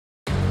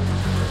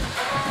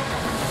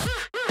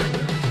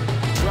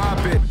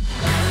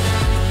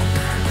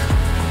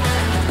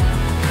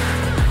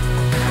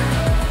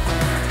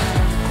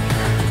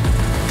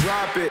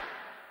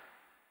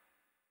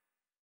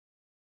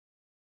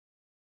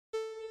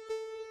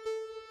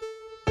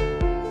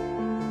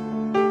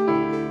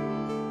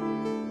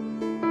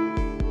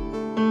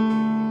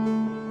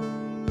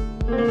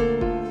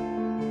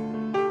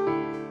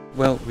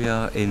Well, we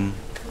are in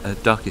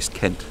darkest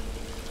Kent,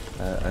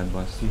 and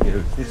my studio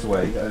is this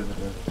way over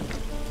the...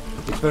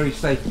 It's a very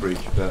safe bridge,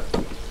 but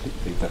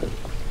particularly better.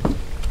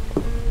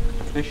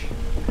 Fish.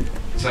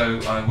 So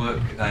I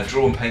work,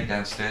 draw and paint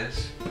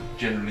downstairs.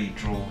 Generally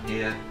draw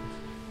here,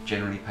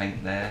 generally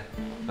paint there,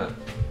 but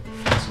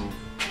that's all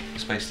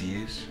space to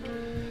use.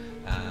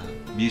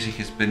 Music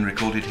has been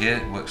recorded here.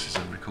 It works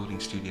as a recording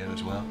studio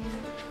as well.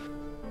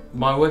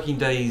 My working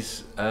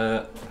days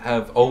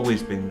have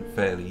always been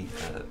fairly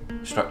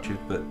structured,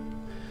 but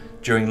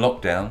during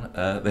lockdown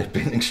they've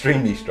been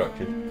extremely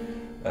structured.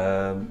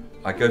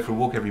 I go for a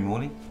walk every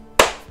morning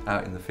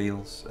out in the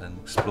fields and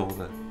explore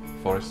the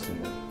forests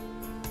and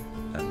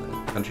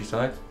the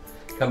countryside.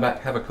 Come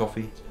back, have a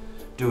coffee,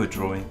 do a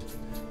drawing,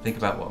 think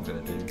about what I'm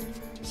going to do.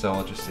 So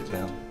I'll just sit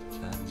down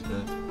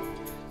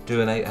and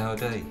do an 8-hour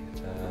day.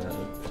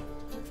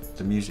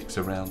 The music's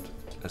around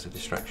as a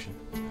distraction.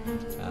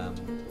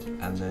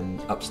 And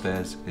then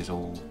upstairs is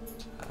all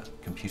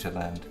computer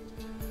land.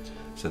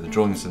 So the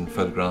drawings and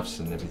photographs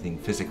and everything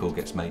physical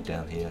gets made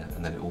down here,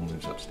 and then it all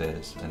moves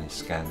upstairs and is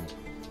scanned.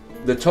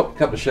 The top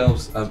couple of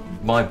shelves are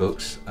my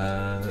books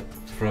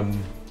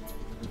from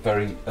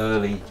very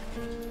early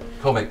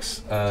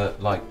comics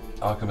like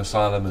Arkham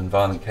Asylum and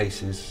Violent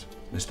Cases,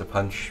 Mr.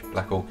 Punch,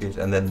 Black Orchid,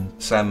 and then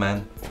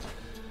Sandman,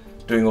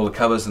 doing all the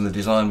covers and the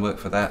design work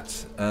for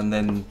that, and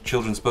then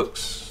children's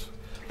books,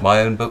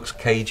 my own books,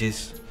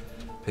 Cages,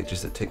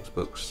 Pictures That Ticked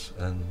books,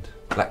 and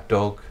Black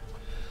Dog.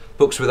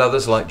 Books with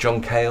others like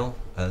John Cale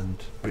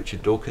and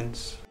Richard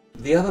Dawkins.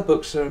 The other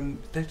books are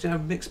they're a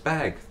mixed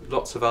bag.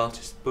 Lots of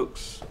artist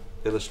books,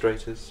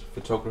 illustrators,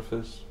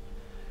 photographers,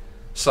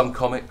 some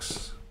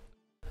comics.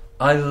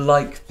 I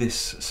like this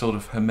sort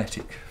of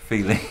hermetic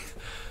feeling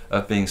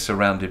of being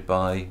surrounded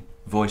by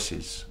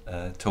voices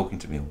talking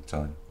to me all the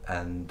time,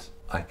 and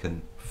I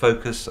can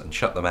focus and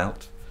shut them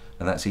out,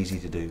 and that's easy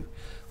to do.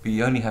 But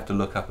you only have to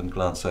look up and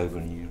glance over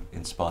and you're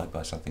inspired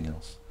by something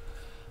else.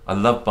 I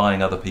love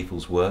buying other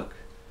people's work.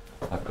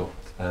 I've got,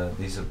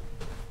 these are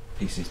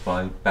pieces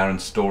by Baron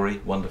Story,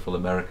 wonderful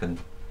American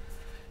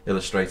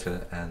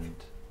illustrator and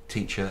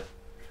teacher.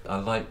 I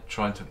like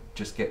trying to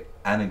just get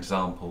an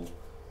example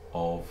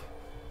of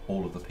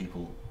all of the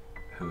people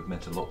who have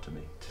meant a lot to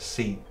me. To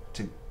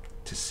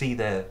see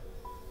the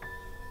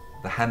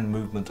hand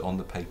movement on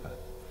the paper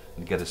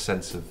and get a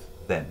sense of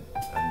them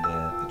and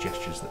the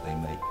gestures that they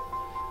make,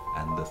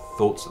 and the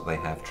thoughts that they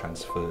have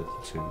transferred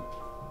to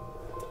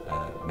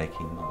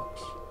making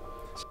marks.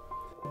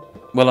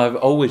 Well, I've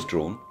always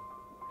drawn,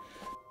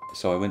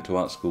 so I went to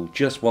art school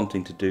just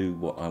wanting to do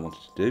what I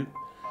wanted to do,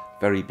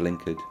 very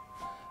blinkered,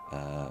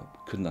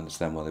 couldn't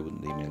understand why they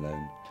wouldn't leave me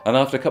alone. And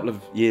after a couple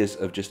of years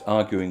of just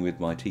arguing with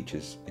my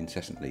teachers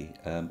incessantly,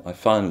 I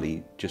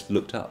finally just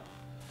looked up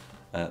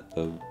at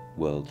the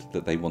world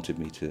that they wanted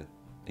me to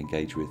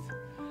engage with.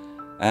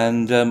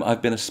 And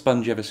I've been a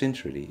sponge ever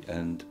since, really,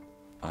 and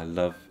I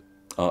love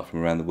art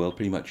from around the world,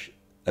 pretty much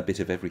a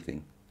bit of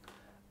everything,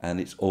 and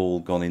it's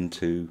all gone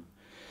into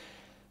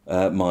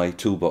my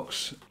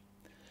toolbox.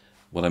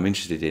 What I'm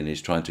interested in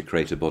is trying to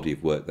create a body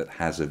of work that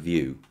has a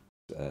view,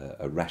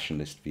 a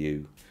rationalist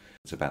view.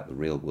 It's about the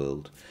real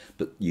world,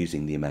 but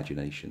using the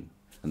imagination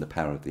and the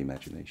power of the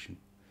imagination.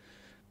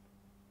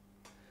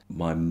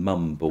 My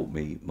mum bought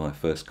me my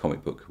first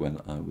comic book when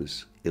I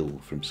was ill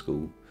from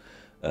school.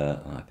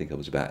 I think I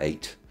was about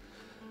 8,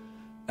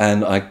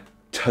 and I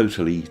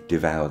totally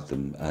devoured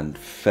them and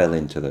fell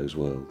into those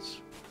worlds,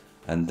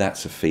 and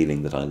that's a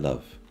feeling that I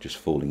love, just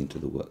falling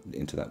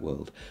into that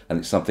world. And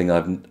it's something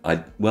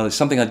it's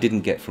something I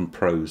didn't get from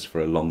prose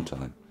for a long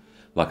time.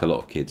 Like a lot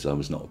of kids, I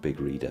was not a big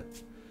reader.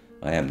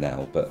 I am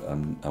now, but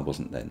I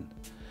wasn't then.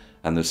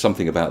 And there's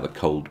something about the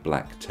cold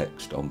black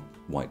text on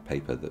white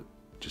paper that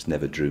just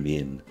never drew me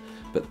in.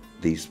 But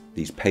these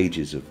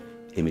pages of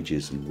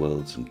images and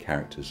worlds and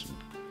characters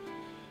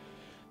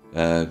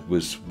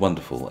was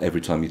wonderful.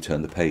 Every time you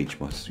turn the page,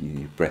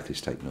 your breath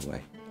is taken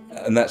away.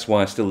 And that's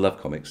why I still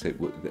love comics.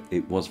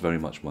 It was very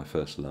much my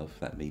first love,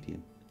 that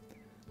medium.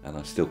 And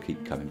I still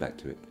keep coming back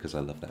to it because I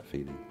love that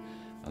feeling.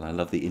 And I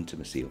love the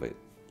intimacy of it.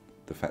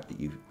 The fact that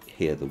you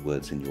hear the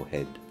words in your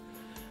head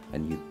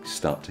and you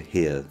start to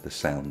hear the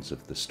sounds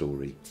of the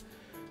story.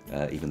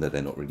 Even though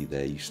they're not really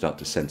there, you start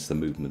to sense the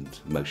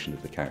movement, motion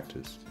of the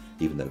characters,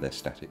 even though they're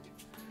static.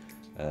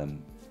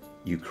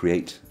 You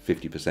create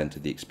 50%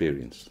 of the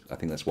experience. I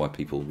think that's why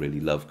people really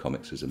love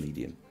comics as a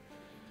medium.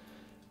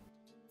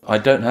 I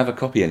don't have a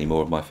copy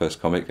anymore of my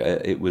first comic.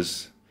 It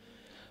was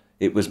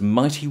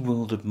Mighty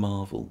World of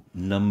Marvel,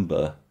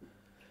 number,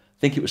 I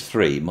think it was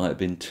 3, it might have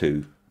been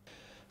 2.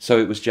 So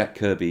it was Jack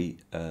Kirby,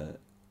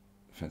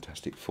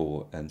 Fantastic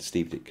Four, and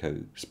Steve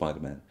Ditko,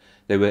 Spider-Man.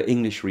 They were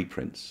English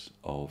reprints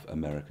of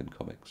American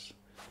comics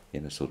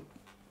in a sort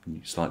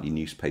of slightly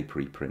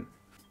newspapery print.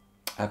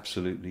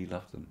 Absolutely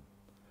love them.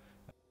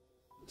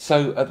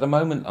 So at the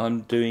moment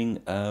I'm doing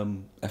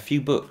a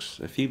few books.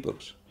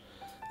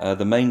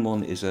 The main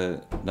one is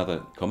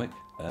another comic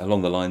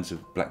along the lines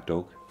of Black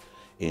Dog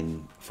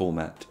in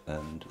format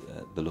and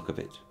the look of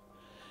it.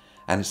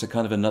 And it's a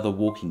kind of another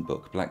walking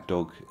book. Black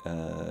Dog,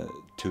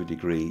 to a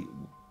degree,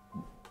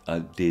 I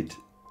did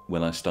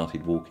when I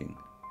started walking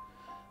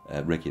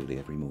regularly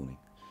every morning.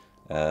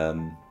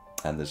 And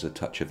there's a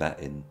touch of that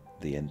in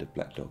the end of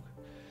Black Dog.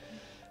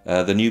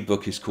 The new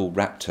book is called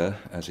Raptor,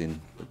 as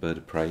in the bird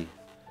of prey.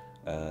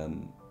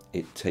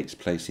 It takes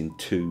place in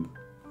two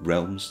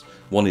realms.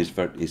 One is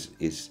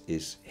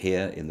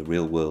here in the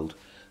real world,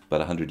 but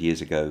 100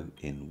 years ago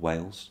in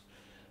Wales,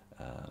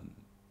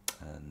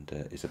 and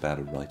it's about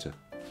a writer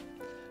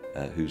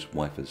whose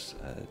wife has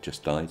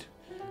just died,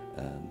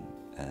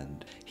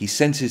 and he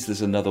senses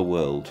there's another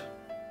world,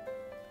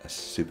 a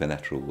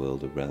supernatural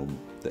world, a realm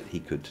that he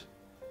could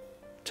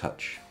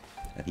touch,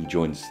 and he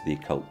joins the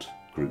occult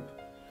group,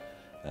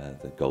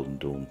 the Golden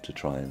Dawn, to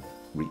try and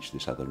reach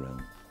this other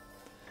realm.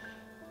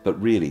 But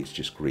really it's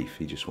just grief.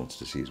 He just wants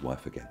to see his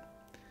wife again.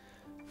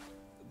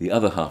 The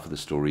other half of the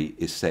story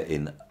is set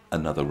in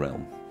another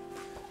realm,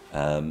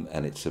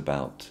 and it's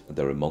about,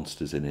 there are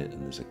monsters in it,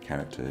 and there's a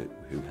character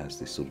who has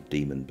this sort of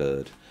demon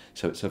bird,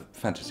 so it's a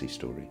fantasy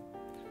story.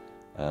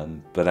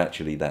 But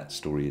actually that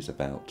story is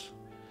about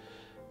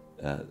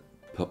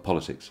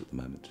politics at the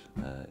moment.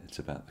 It's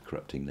about the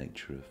corrupting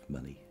nature of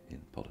money in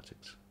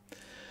politics.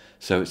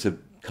 So it's a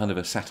kind of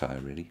a satire,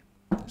 really.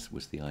 This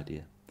was the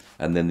idea.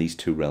 And then these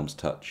two realms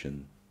touch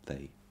and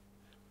they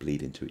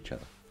bleed into each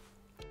other.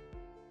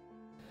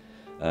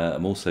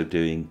 I'm also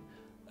doing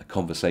a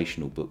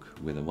conversational book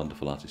with a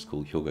wonderful artist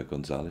called Jorge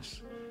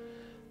Gonzalez.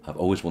 I've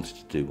always wanted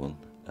to do one.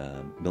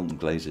 Milton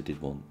Glaser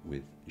did one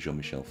with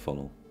Jean-Michel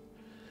Follon,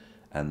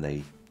 and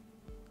they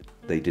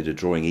did a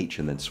drawing each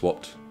and then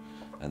swapped,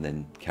 and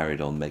then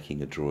carried on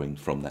making a drawing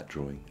from that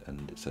drawing,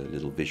 and it's a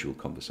little visual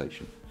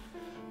conversation.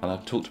 And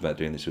I've talked about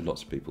doing this with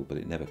lots of people, but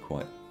it never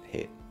quite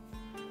hit.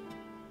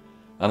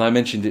 And I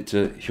mentioned it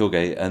to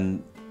Jorge,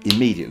 and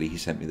immediately he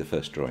sent me the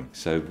first drawing,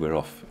 so we're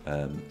off.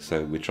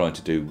 So we're trying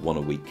to do one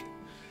a week,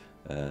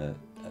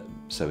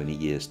 so in a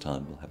year's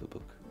time we'll have a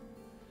book.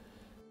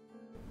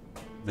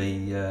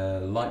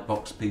 The light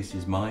box piece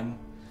is mine,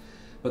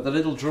 but the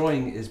little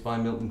drawing is by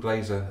Milton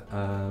Glaser.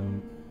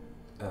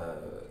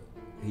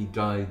 He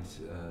died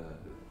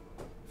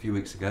a few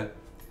weeks ago.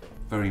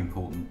 Very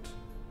important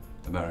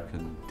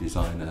American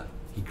designer.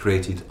 He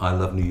created I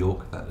Love New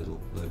York, that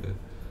little logo.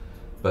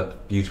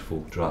 But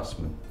beautiful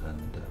draftsman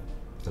and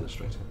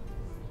illustrator,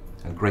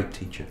 and great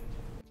teacher.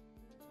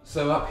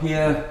 So up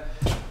here,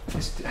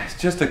 it's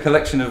just a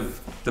collection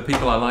of the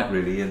people I like,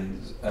 really,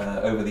 and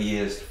over the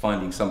years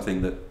finding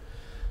something that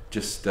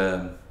just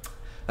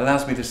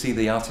allows me to see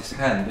the artist's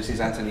hand. This is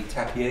Anthony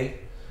Tapier,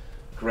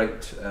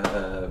 great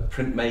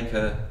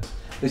printmaker.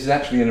 This is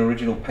actually an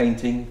original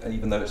painting,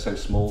 even though it's so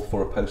small,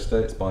 for a poster.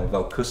 It's by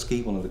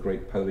Walkuski, one of the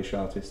great Polish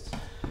artists.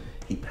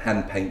 He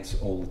hand paints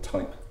all the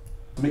type.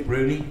 Mick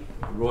Rooney,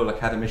 Royal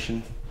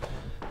Academician,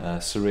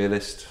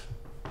 surrealist,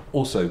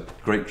 also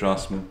great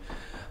draftsman.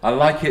 I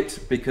like it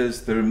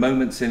because there are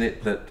moments in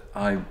it that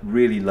I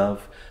really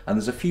love, and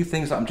there's a few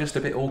things that I'm just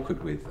a bit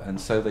awkward with, and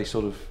so they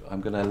sort of,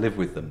 I'm going to live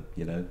with them,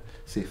 you know,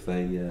 see if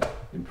they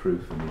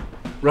improve for me.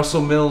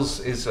 Russell Mills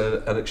is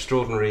an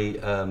extraordinary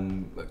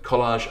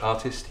collage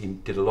artist. He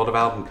did a lot of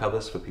album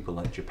covers for people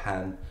like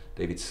Japan,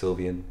 David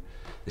Sylvian.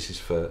 This is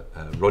for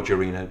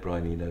Roger Eno,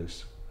 Brian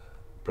Eno's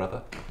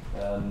brother.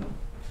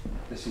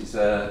 This is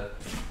a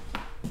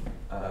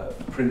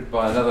print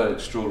by another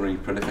extraordinary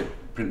prolific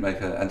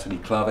printmaker, Anthony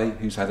Clave,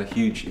 who's had a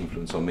huge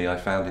influence on me. I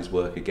found his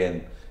work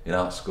again in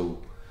art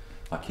school.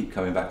 I keep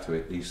coming back to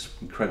it, these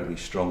incredibly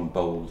strong,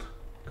 bold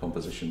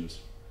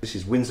compositions. This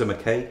is Winsor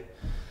McKay,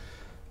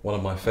 one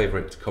of my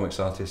favourite comics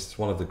artists,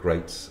 one of the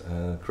greats,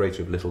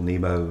 creator of Little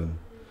Nemo and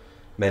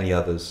many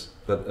others,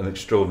 but an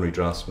extraordinary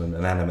draftsman,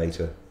 an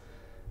animator,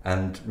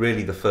 and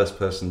really the first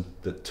person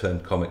that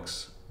turned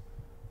comics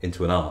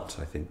into an art,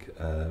 I think.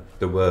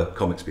 There were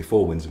comics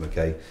before Winsor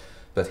McKay,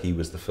 but he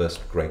was the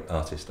first great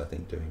artist, I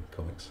think, doing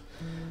comics.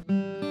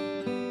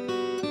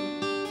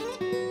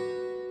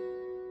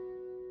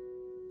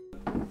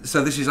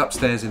 So this is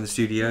upstairs in the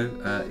studio.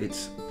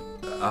 It's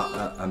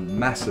a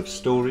mass of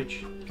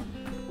storage,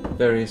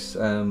 various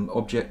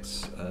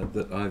objects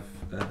that I've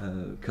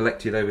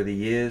collected over the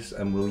years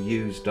and will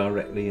use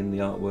directly in the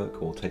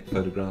artwork or take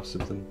photographs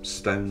of them.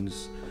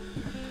 Stones,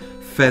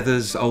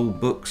 feathers,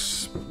 old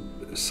books,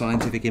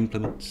 scientific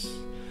implements,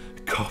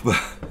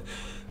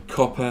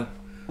 copper,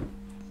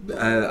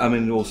 I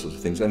mean all sorts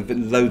of things,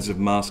 and loads of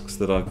masks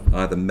that I've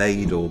either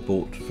made or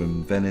bought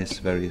from Venice,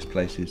 various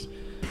places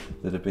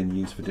that have been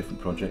used for different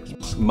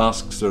projects.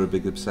 Masks are a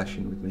big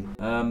obsession with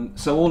me.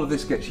 So all of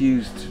this gets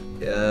used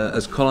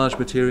as collage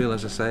material,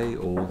 as I say,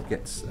 or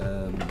gets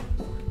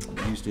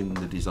used in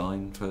the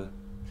design for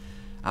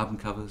album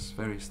covers,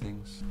 various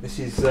things. This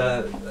is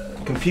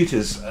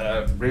computers,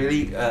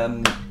 really.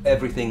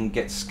 Everything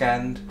gets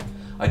scanned.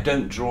 I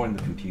don't draw in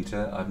the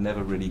computer. I've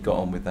never really got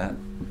on with that.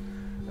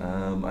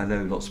 I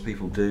know lots of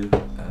people do,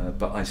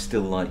 but I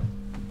still like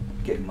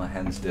getting my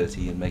hands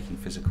dirty and making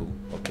physical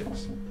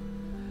objects.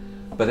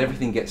 But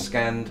everything gets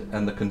scanned,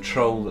 and the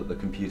control that the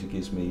computer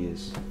gives me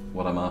is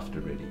what I'm after,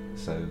 really.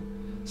 So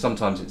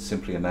sometimes it's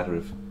simply a matter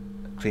of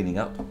cleaning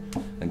up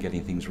and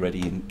getting things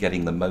ready and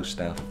getting the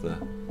most out of the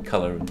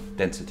colour and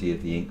density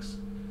of the inks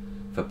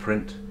for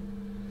print.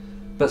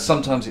 But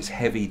sometimes it's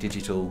heavy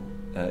digital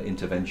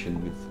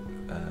intervention with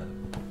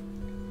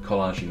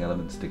collaging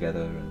elements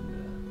together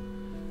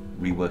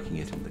and reworking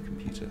it in the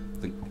computer.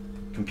 The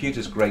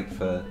computer's great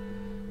for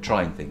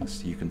trying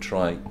things. You can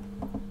try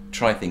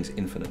things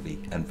infinitely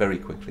and very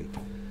quickly,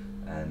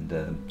 and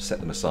set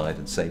them aside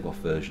and save off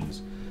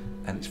versions.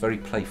 And it's very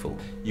playful.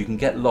 You can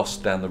get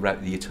lost down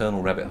the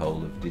eternal rabbit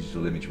hole of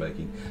digital image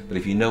making, but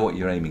if you know what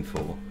you're aiming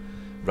for,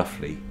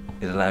 roughly,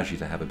 it allows you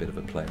to have a bit of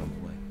a play on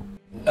the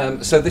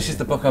way. So this is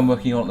the book I'm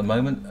working on at the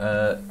moment.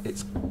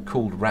 It's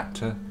called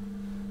Raptor,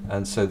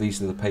 and so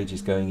these are the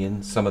pages going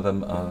in. Some of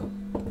them are,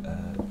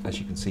 as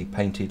you can see,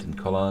 painted and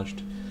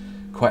collaged,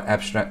 quite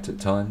abstract at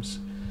times,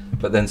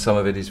 but then some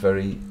of it is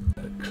very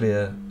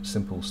clear,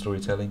 simple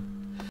storytelling.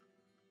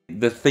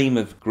 The theme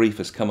of grief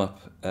has come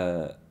up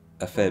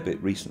a fair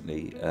bit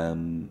recently.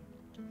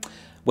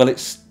 Well,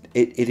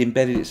 it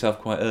embedded itself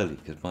quite early,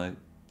 because my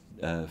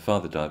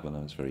father died when I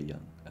was very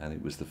young, and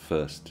it was the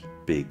first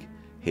big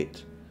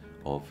hit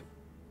of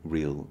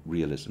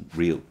reality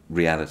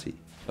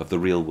of the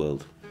real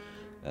world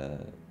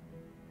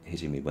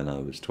hitting me when I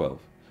was 12.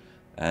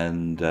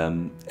 And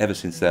ever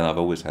since then I've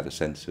always had a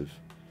sense of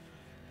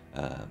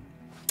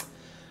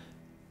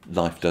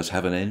life does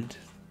have an end,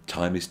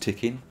 time is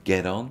ticking,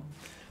 get on,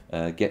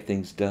 get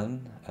things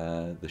done.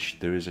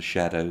 There is a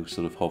shadow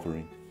sort of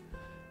hovering.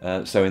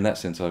 So in that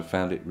sense I've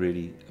found it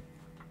really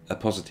a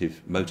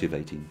positive,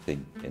 motivating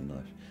thing in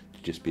life,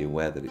 to just be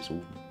aware that it's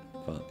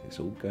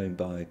all going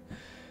by,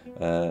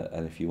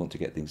 and if you want to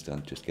get things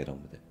done, just get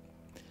on with it.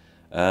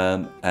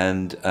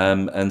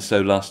 And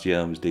so last year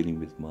I was dealing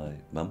with my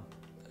mum,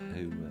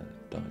 who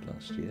died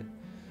last year,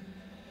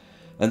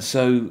 and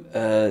so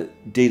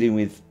dealing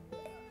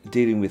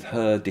with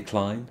her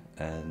decline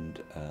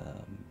and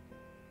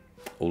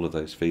all of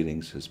those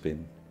feelings has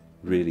been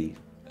really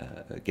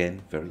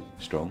again very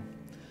strong.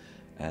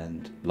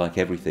 And like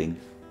everything,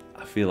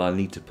 I feel I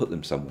need to put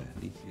them somewhere.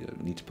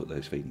 I need to put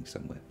those feelings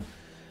somewhere.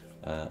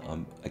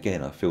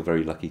 I feel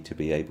very lucky to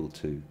be able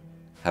to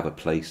have a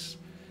place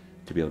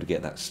to be able to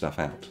get that stuff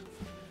out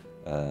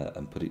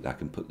and put it. I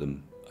can put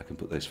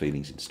those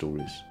feelings in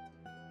stories.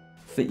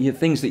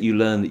 Things that you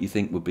learn that you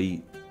think would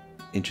be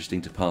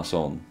interesting to pass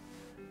on.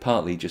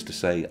 Partly just to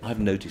say, I've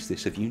noticed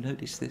this. Have you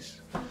noticed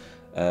this?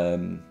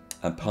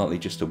 And partly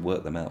just to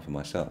work them out for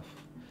myself.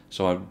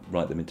 So I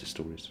write them into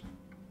stories.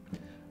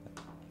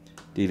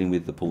 Dealing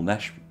with the Paul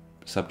Nash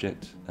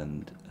subject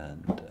and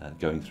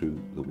going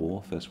through the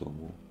war, First World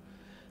War,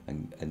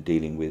 and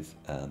dealing with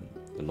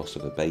the loss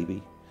of a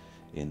baby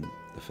in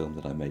the film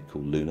that I made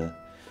called Luna.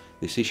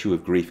 This issue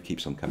of grief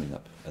keeps on coming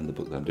up, and the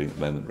book that I'm doing at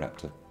the moment,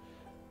 Raptor.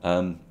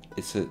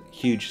 It's a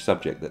huge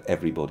subject that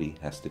everybody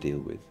has to deal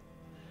with,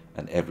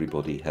 and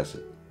everybody has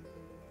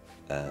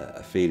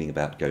a feeling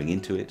about going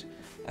into it,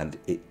 and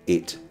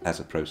it as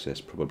a process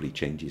probably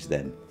changes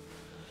them.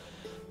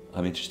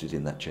 I'm interested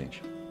in that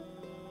change.